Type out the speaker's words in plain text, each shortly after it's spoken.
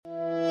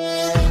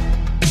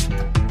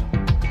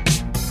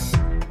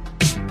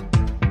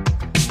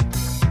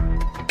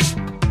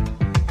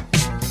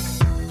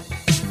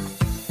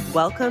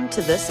Welcome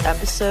to this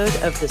episode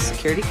of the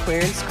Security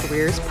Clearance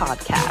Careers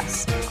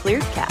Podcast,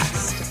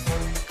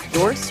 ClearedCast,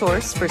 your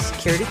source for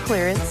security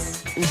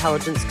clearance,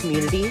 intelligence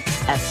community,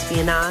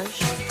 espionage,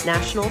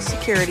 national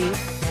security,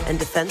 and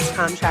defense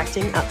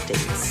contracting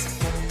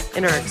updates,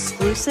 and our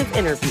exclusive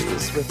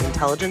interviews with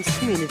intelligence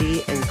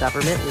community and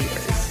government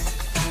leaders.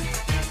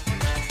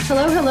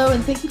 Hello,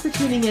 and thank you for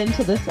tuning in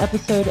to this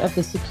episode of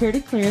the Security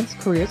Clearance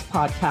Careers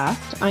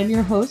Podcast. I'm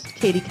your host,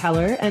 Katie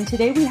Keller, and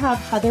today we have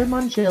Heather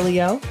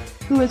Mongilio,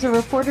 who is a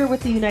reporter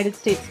with the United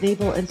States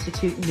Naval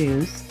Institute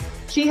News.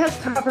 She has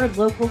covered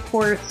local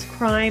courts,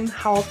 crime,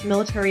 health,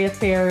 military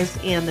affairs,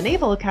 and the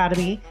Naval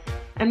Academy,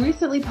 and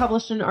recently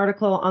published an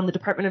article on the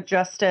Department of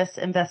Justice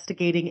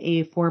investigating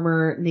a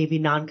former Navy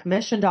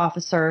non-commissioned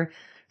officer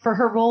for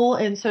her role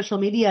in social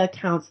media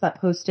accounts that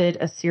posted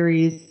a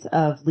series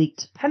of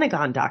leaked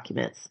Pentagon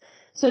documents.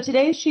 So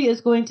today she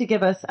is going to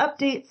give us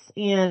updates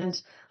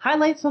and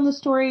highlights on the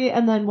story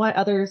and then what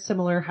other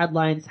similar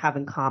headlines have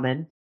in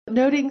common.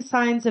 Noting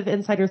signs of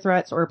insider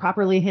threats or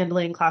properly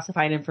handling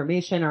classified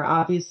information are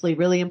obviously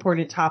really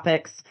important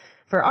topics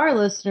for our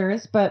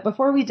listeners. But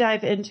before we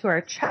dive into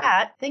our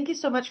chat, thank you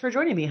so much for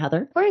joining me,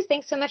 Heather. Of course,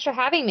 thanks so much for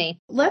having me.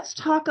 Let's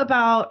talk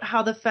about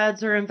how the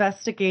feds are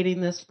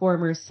investigating this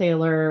former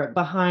sailor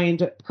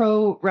behind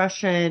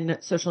pro-Russian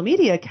social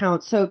media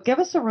accounts. So give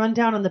us a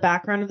rundown on the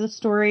background of the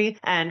story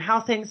and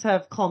how things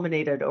have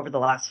culminated over the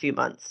last few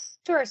months.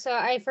 Sure. So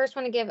I first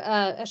want to give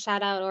a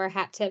shout out or a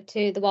hat tip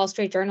to the Wall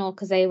Street Journal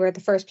because they were the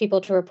first people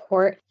to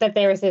report that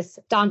there was this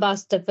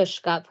Donbass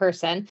Devushka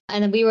person.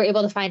 And then we were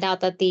able to find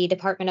out that the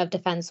Department of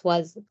Defense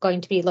was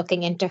going to be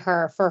looking into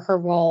her for her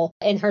role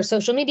in her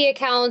social media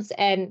accounts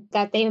and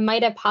that they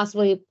might have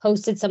possibly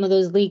posted some of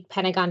those leaked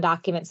Pentagon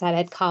documents that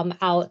had come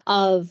out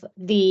of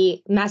the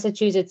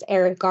Massachusetts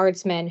Air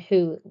Guardsman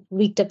who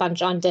leaked a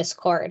bunch on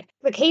Discord.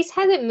 The case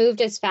hasn't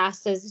moved as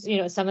fast as,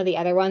 some of the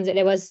other ones, and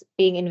it was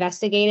being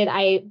investigated.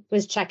 I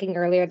was checking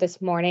earlier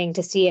this morning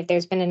to see if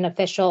there's been an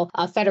official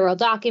federal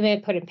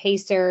document put in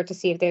Pacer to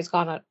see if there's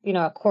gone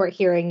a court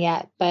hearing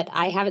yet, but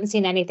I haven't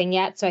seen anything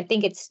yet. So I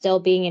think it's still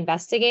being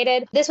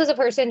investigated. This was a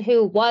person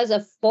who was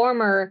a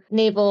former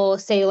naval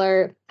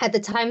sailor. At the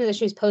time that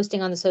she was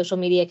posting on the social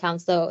media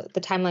accounts, though,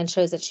 the timeline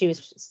shows that she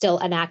was still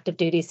an active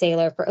duty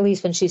sailor for at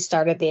least when she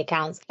started the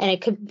accounts. And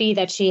it could be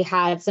that she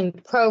had some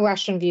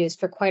pro-Russian views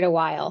for quite a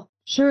while.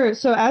 Sure.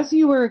 So as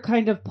you were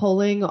kind of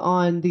pulling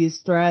on these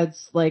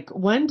threads,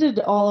 when did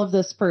all of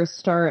this first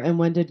start and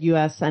when did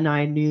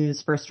USNI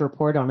News first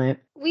report on it?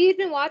 We've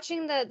been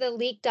watching the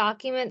leaked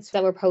documents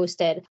that were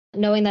posted,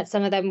 knowing that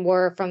some of them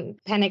were from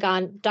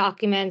Pentagon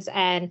documents,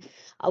 and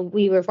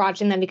we were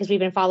watching them because we've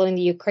been following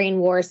the Ukraine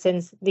war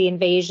since the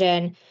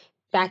invasion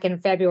back in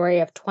February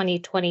of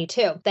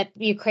 2022 that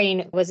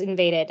Ukraine was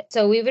invaded.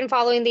 So we've been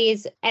following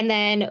these. And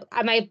then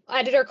my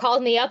editor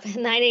called me up at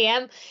 9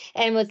 a.m.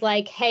 and was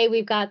like, hey,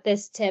 we've got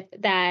this tip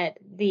that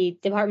the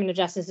Department of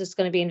Justice is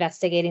going to be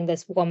investigating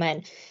this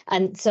woman.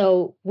 And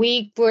so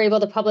we were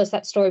able to publish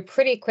that story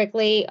pretty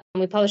quickly.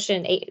 We published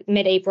it in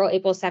mid-April,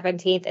 April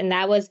 17th. And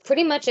that was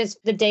pretty much as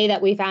the day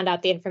that we found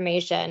out the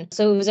information.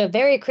 So it was a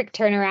very quick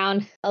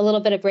turnaround, a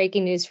little bit of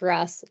breaking news for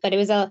us. But it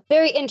was a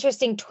very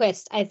interesting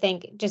twist, I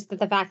think, just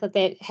the fact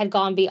that it had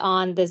gone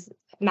beyond this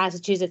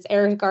Massachusetts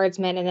Air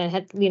Guardsman and then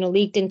had,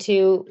 leaked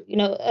into,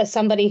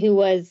 somebody who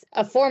was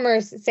a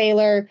former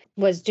sailor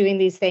was doing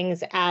these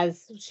things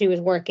as she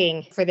was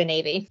working for the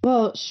Navy.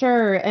 Well,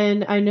 sure.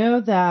 And I know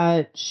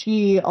that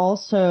she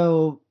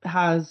also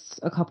has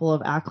a couple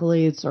of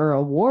accolades or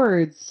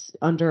awards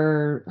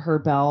under her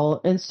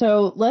belt. And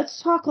so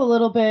let's talk a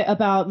little bit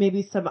about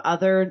maybe some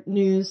other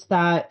news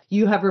that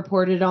you have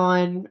reported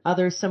on,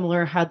 other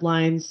similar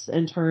headlines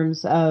in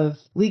terms of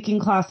leaking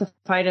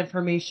classified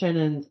information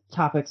and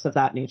topics of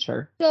that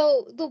nature.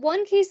 So the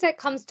one case that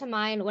comes to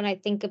mind when I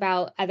think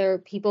about other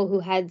people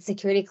who had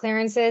security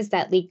clearances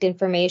that leaked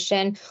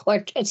information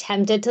or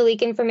attempted to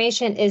leak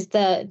information is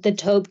the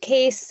Tobe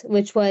case,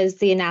 which was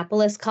the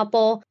Annapolis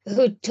couple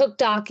who took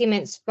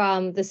documents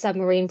from the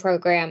submarine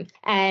program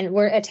and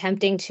were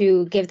attempting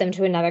to give them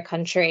to another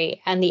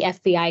country. And the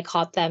FBI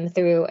caught them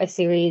through a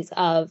series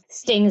of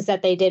stings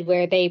that they did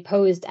where they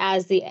posed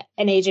as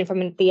an agent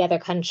from the other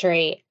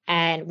country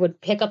and would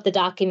pick up the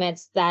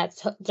documents that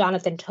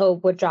Jonathan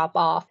Tobe would drop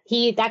off.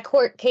 That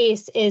court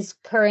case is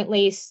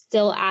currently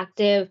still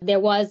active. There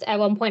was at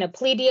one point a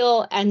plea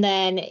deal, and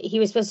then he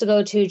was supposed to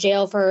go to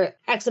jail for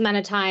X amount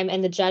of time,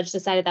 and the judge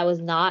decided that was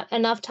not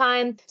enough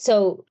time.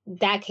 So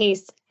that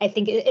case, I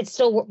think it's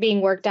still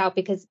being worked out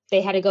because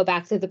they had to go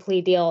back through the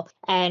plea deal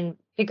and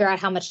figure out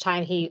how much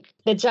time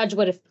the judge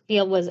would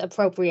feel was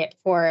appropriate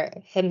for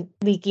him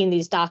leaking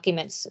these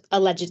documents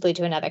allegedly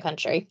to another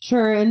country.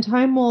 Sure, and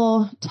time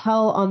will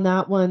tell on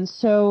that one.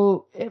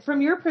 So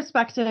from your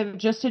perspective,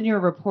 just in your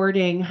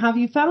reporting, have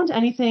you found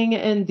anything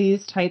in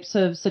these types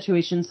of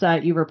situations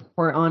that you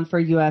report on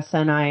for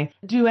USNI?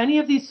 Do any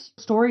of these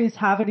stories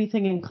have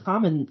anything in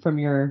common from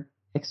your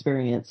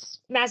experience?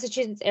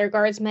 Massachusetts Air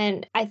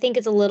Guardsman, I think,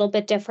 is a little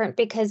bit different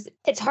because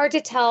it's hard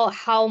to tell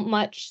how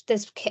much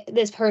this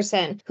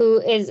person,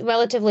 who is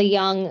relatively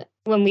young,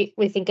 when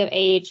we think of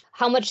age,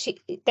 how much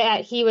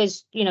that he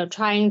was,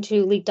 trying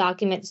to leak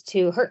documents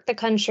to hurt the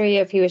country,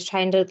 if he was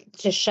trying to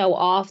just show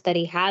off that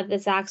he had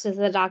this access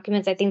to the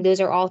documents. I think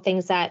those are all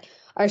things that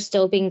are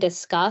still being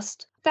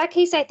discussed. That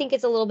case, I think,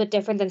 is a little bit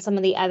different than some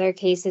of the other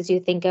cases you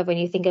think of when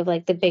you think of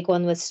like the big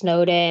one with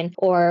Snowden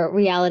or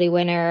Reality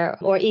Winner,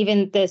 or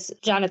even this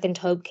Jonathan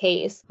Tobe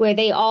case, where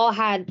they all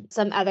had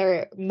some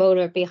other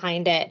motive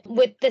behind it.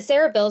 With the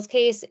Sarah Bills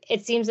case,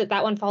 it seems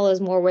that one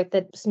follows more with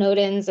the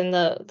Snowdens and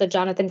the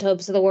Jonathan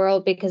Tobes of the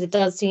world, because it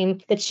does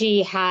seem that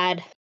she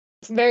had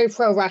very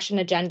pro-Russian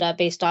agenda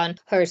based on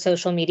her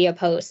social media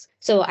posts.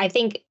 So I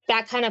think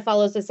that kind of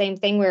follows the same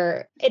thing,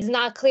 where it's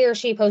not clear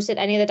she posted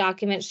any of the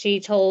documents. She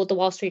told the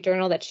Wall Street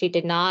Journal that she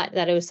did not,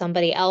 that it was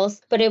somebody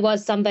else, but it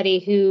was somebody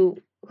who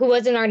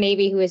was in our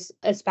Navy, who is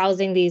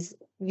espousing these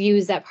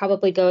views that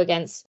probably go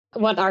against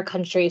what our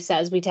country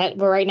says.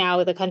 Right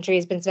now, the country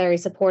has been very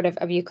supportive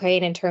of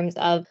Ukraine in terms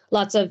of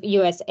lots of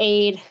U.S.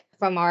 aid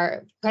from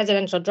our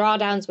presidential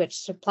drawdowns, which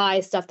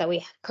supplies stuff that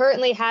we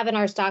currently have in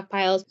our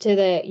stockpiles, to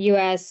the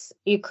U.S.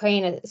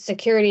 Ukraine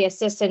Security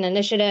Assistance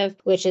Initiative,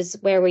 which is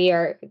where we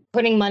are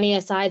putting money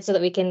aside so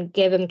that we can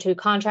give them to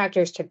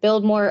contractors to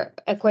build more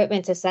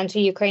equipment to send to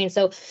Ukraine.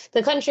 So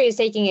the country is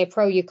taking a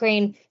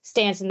pro-Ukraine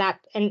stance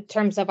in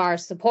terms of our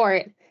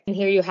support. And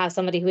here you have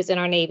somebody who's in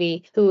our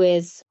Navy who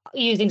is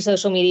using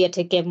social media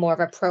to give more of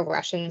a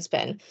pro-Russian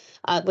spin,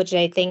 which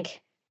I think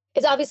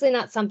is obviously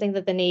not something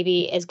that the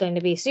Navy is going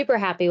to be super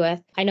happy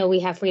with. I know we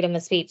have freedom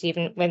of speech.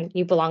 Even when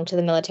you belong to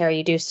the military,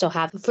 you do still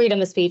have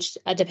freedom of speech,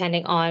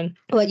 depending on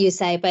what you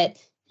say. But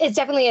it's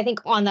definitely, I think,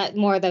 on that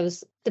more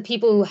the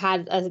people who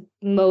had a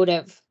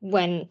motive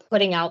when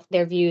putting out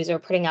their views or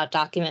putting out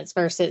documents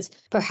versus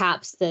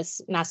perhaps this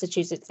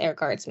Massachusetts Air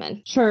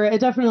Guardsman. Sure.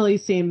 It definitely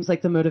seems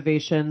like the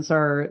motivations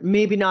are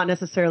maybe not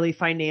necessarily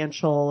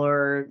financial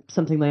or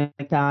something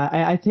like that.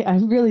 I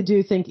really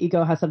do think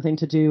ego has something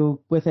to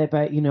do with it,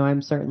 but,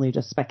 I'm certainly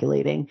just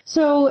speculating.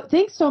 So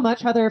thanks so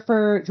much, Heather,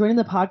 for joining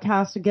the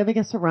podcast and giving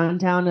us a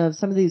rundown of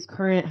some of these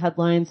current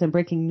headlines and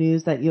breaking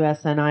news that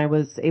USNI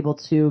was able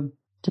to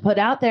put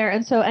out there.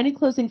 And so any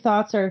closing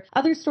thoughts or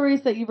other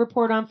stories that you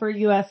report on for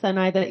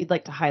USNI that you'd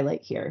like to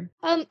highlight here?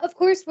 Of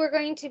course, we're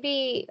going to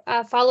be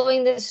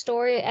following this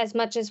story as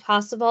much as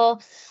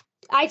possible.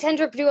 I tend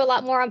to do a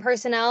lot more on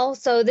personnel.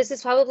 So this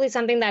is probably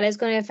something that is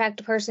going to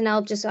affect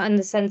personnel, just in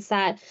the sense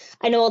that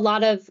I know a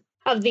lot of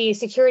the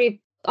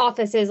security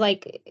offices,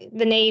 like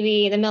the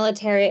Navy, the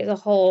military as a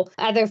whole,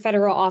 other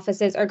federal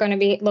offices are going to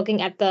be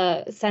looking at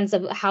the sense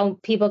of how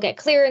people get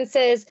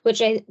clearances,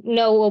 which I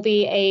know will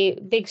be a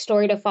big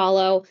story to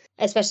follow,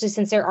 especially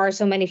since there are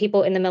so many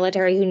people in the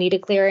military who need a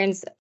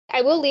clearance.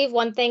 I will leave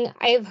one thing.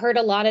 I've heard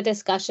a lot of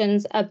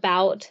discussions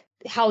about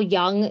how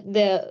young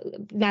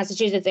the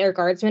Massachusetts Air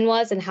Guardsman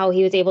was and how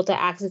he was able to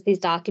access these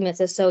documents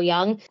as so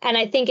young. And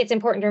I think it's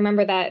important to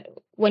remember that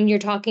when you're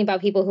talking about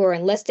people who are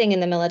enlisting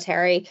in the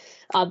military,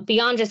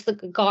 beyond just the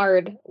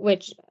Guard,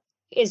 which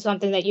is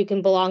something that you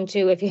can belong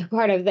to if you're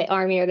part of the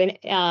Army or the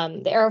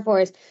Air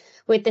Force,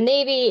 with the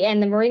Navy and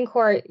the Marine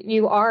Corps,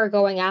 you are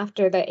going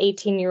after the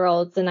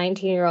 18-year-olds, the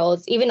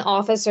 19-year-olds, even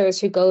officers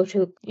who go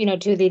to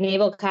the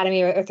Naval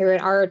Academy or through an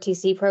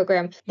ROTC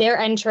program. They're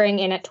entering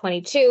in at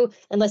 22.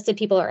 Enlisted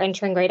people are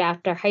entering right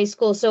after high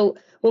school. So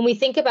when we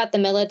think about the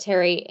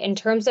military in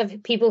terms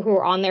of people who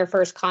are on their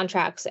first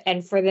contracts,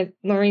 and for the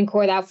Marine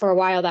Corps, that for a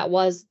while, that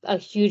was a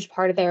huge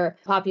part of their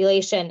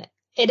population.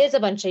 It is a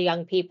bunch of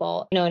young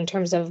people, in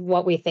terms of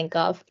what we think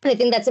of. And I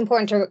think that's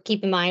important to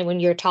keep in mind when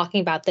you're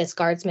talking about this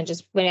guardsman,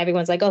 just when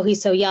everyone's like, oh, he's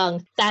so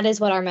young. That is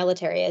what our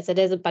military is. It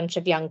is a bunch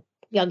of young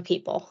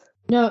people.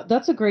 No,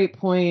 that's a great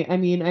point. I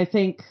mean, I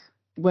think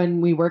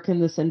when we work in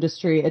this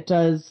industry, it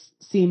does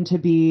seem to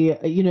be,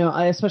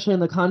 especially on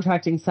the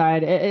contracting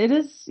side, it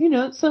is,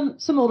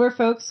 some older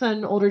folks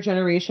and older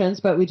generations,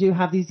 but we do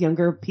have these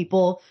younger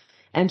people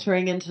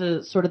entering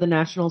into sort of the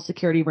national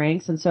security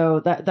ranks. And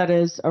so that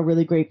is a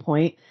really great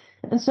point.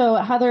 And so,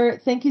 Heather,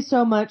 thank you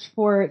so much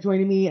for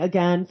joining me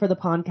again for the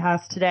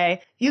podcast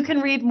today. You can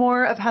read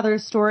more of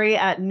Heather's story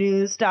at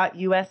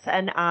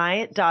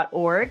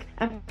news.usni.org.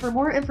 And for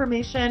more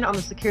information on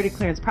the security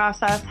clearance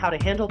process, how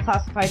to handle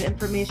classified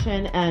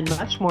information, and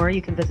much more,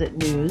 you can visit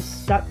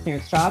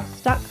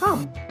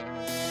news.clearancejobs.com.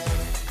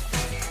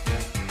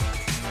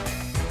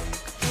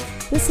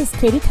 This is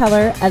Katie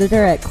Keller,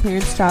 editor at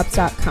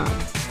clearancejobs.com.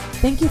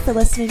 Thank you for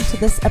listening to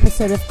this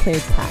episode of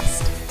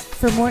ClearedCast.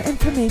 For more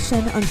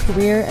information on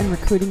career and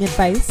recruiting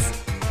advice,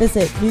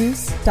 visit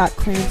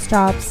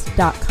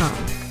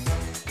news.clearancejobs.com.